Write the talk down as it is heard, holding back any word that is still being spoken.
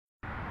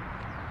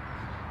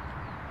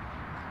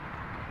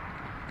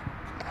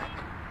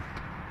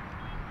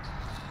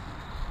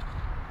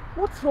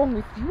What's wrong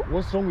with you?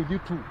 What's wrong with you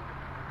too?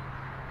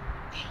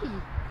 Hey.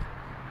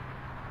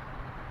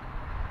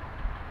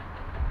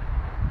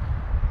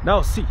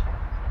 Now see,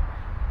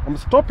 I'm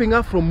stopping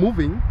her from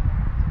moving,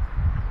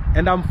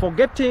 and I'm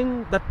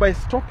forgetting that by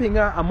stopping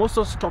her, I'm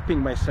also stopping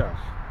myself.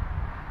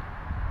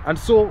 And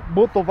so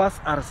both of us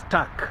are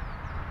stuck.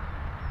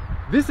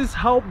 This is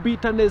how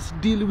bitterness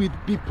deals with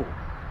people.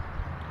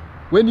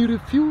 When you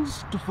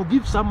refuse to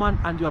forgive someone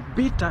and you are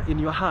bitter in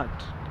your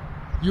heart,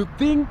 you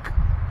think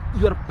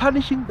you are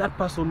punishing that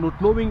person,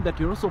 not knowing that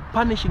you're also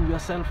punishing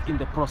yourself in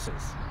the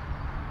process.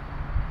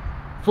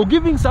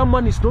 Forgiving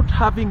someone is not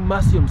having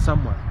mercy on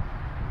someone.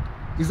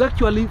 It's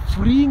actually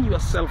freeing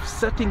yourself,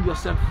 setting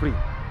yourself free.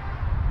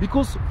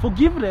 Because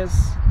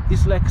forgiveness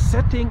is like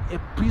setting a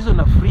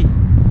prisoner free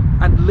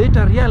and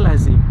later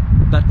realizing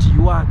that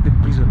you are the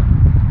prisoner.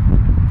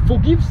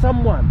 Forgive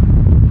someone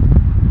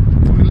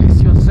to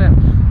release yourself.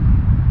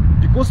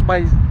 Because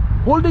by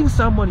holding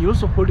someone, you're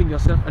also holding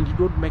yourself and you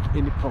don't make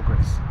any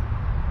progress.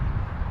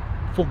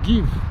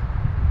 Forgive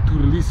to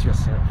release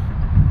yourself.